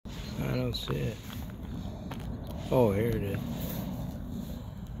I don't see it. Oh, here it is.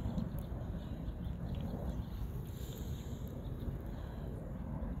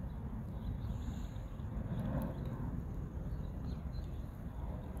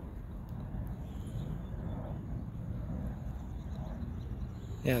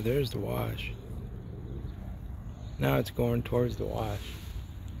 Yeah, there's the wash. Now it's going towards the wash.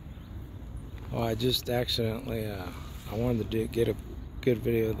 Oh, I just accidentally, I wanted to get a good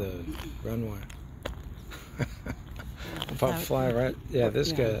video of the runway. If I fly right, yeah,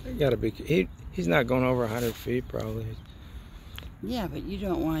 this guy gotta be, he's not going over 100 feet probably. Yeah, but you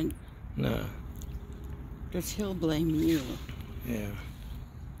don't want, no. because he'll blame you. Yeah.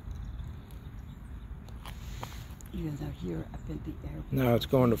 Even though you're up in the air. No, it's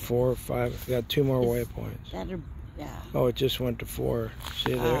going to 4 or 5. We got 2 more waypoints. Yeah. Oh, it just went to 4.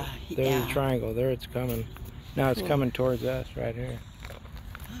 See there? There's the triangle. There it's coming. Now it's coming towards us right here.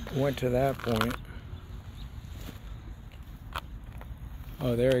 Went to that point.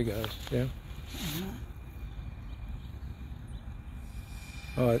 Oh, there he goes. Yeah.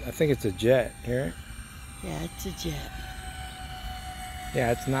 Oh, I think it's a jet. Hear it? Yeah, it's a jet.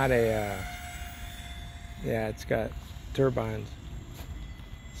 Yeah, it's not a... yeah, it's got turbines.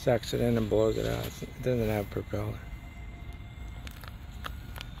 Sucks it in and blows it out. It doesn't have a propeller.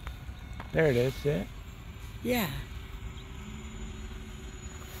 There it is, see it? Yeah.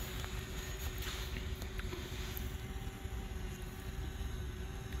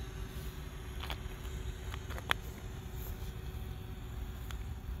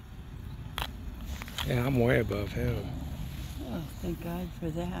 Yeah, I'm way above him. Oh, thank God for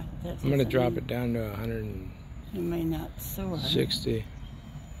that. I'm going to drop it down to 160. You may not soar. 150.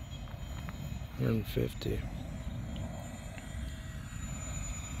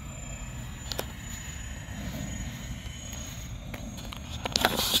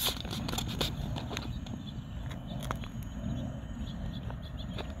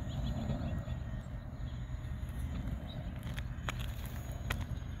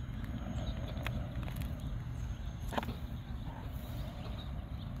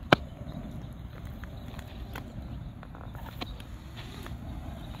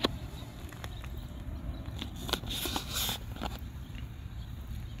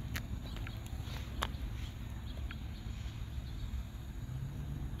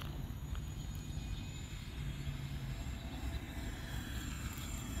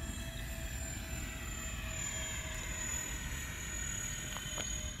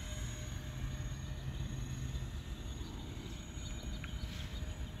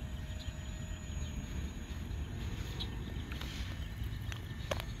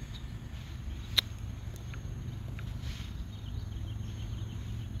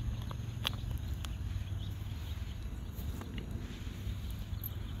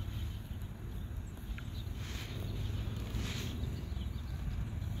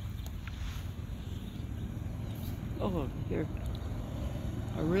 Oh, you're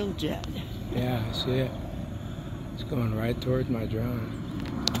a real jet. Yeah, I see it. It's going right towards my drone.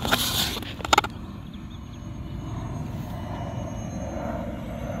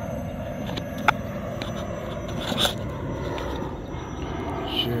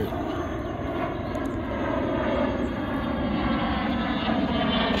 Shoot.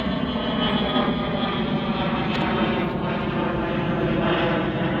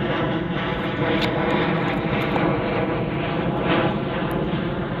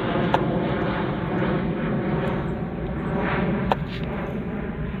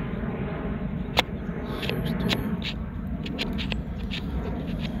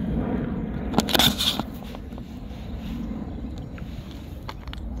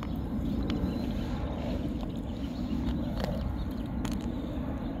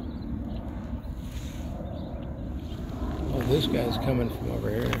 This guy's coming from over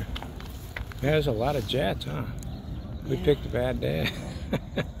here. Man, there's a lot of jets, huh? We picked a bad day.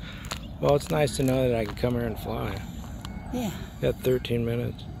 Well, it's nice to know that I can come here and fly. Yeah. Got 13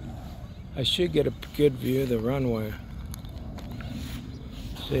 minutes. I should get a good view of the runway.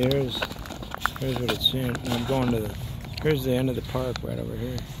 See, here's what it's saying. I'm going to here's the end of the park right over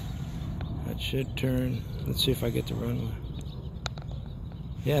here. That should turn. Let's see if I get the runway.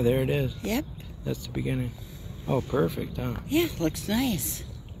 Yeah, there it is. Yep. That's the beginning. Oh, perfect, huh? Yeah, looks nice.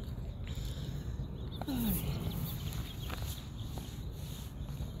 Oh.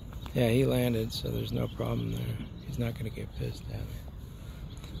 Yeah, he landed, so there's no problem there. He's not going to get pissed at me.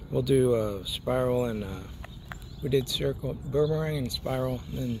 We'll do a spiral and we did circle, boomerang and spiral,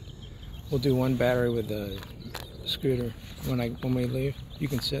 and then we'll do one battery with the scooter when we leave. You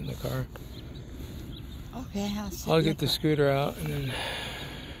can sit in the car. Okay, I'll get the scooter out and then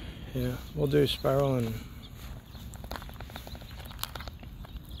Yeah, we'll do spiral and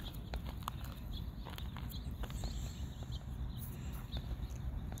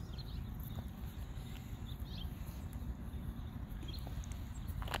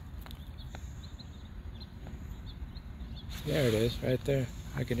there it is, right there.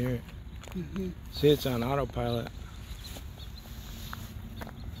 I can hear it. See, it's on autopilot.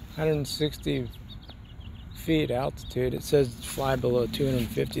 160 feet altitude. It says fly below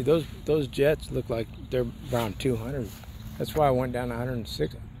 250. Those jets look like they're around 200. That's why I went down to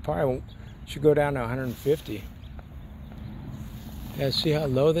 106. Probably should go down to 150. Yeah, see how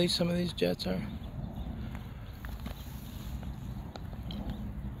low some of these jets are?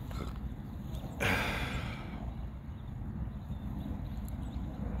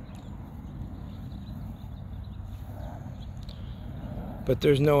 But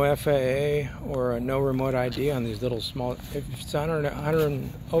there's no FAA or no remote ID on these little small. If it's under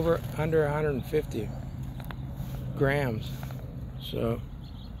 150 grams, so.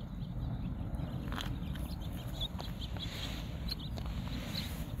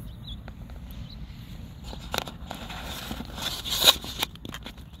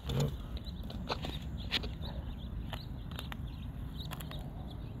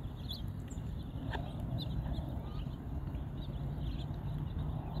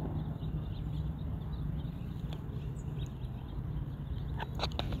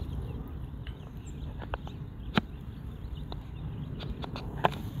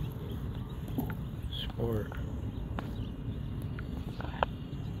 Sport.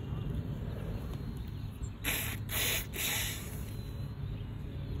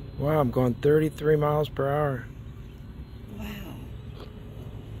 Wow, I'm going 33 miles per hour. Wow.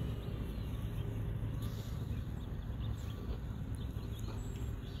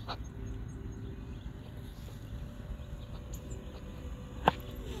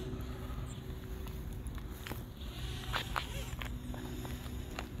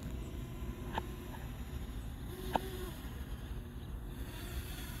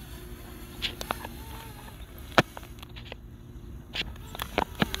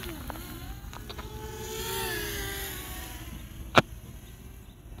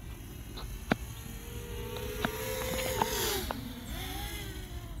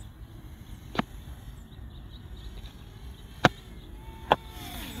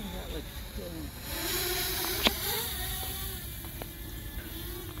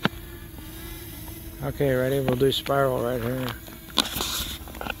 Okay, ready? We'll do spiral right here.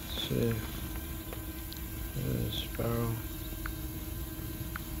 See. Spiral.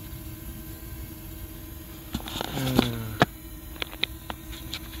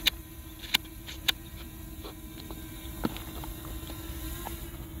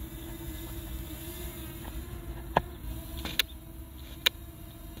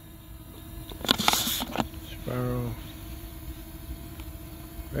 Spiral.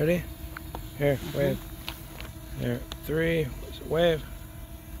 Ready? Here, wave. There, 3, wave.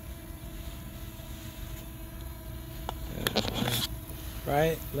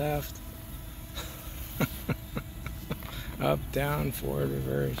 Right, left. Up, down, forward,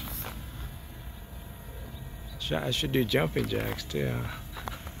 reverse. I should do jumping jacks too.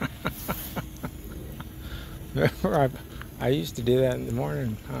 Remember, I used to do that in the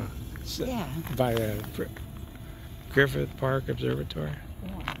morning, huh? Yeah. By the Griffith Park Observatory.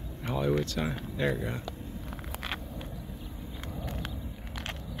 Yeah. Hollywood sign. There you go.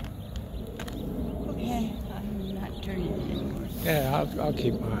 Okay, I'm not turning it anymore. Yeah, I'll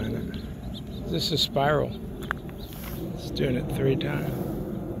keep behind it. This is spiral. It's doing it 3 times.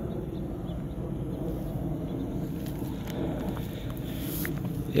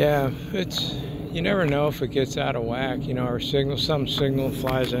 Yeah, you never know if it gets out of whack, you know, or some signal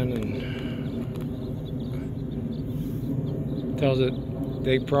flies in and tells it.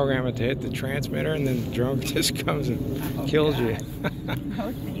 They program it to hit the transmitter, and then the drone just comes and kills you.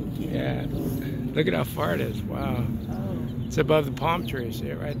 Oh, thank you. Yeah. Look at how far it is. Wow. Oh. It's above the palm tree. See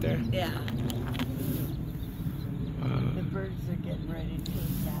it right there? Yeah. The birds are getting ready to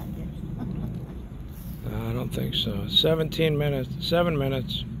attack it. No, I don't think so. 17 minutes. 7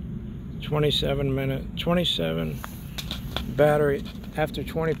 minutes. 27 battery. After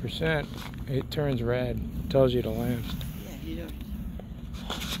 20%, it turns red. Tells you to land. Yeah, you don't.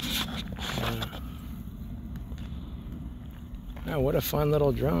 Oh, what a fun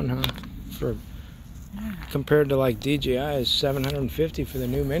little drone, huh? Compared to like DJI's 750 for the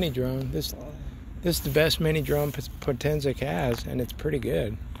new mini drone. This is the best mini drone Potenza has, and it's pretty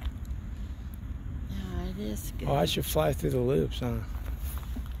good. Yeah, it is good. Oh, I should fly through the loops, huh?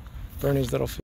 Bernie's little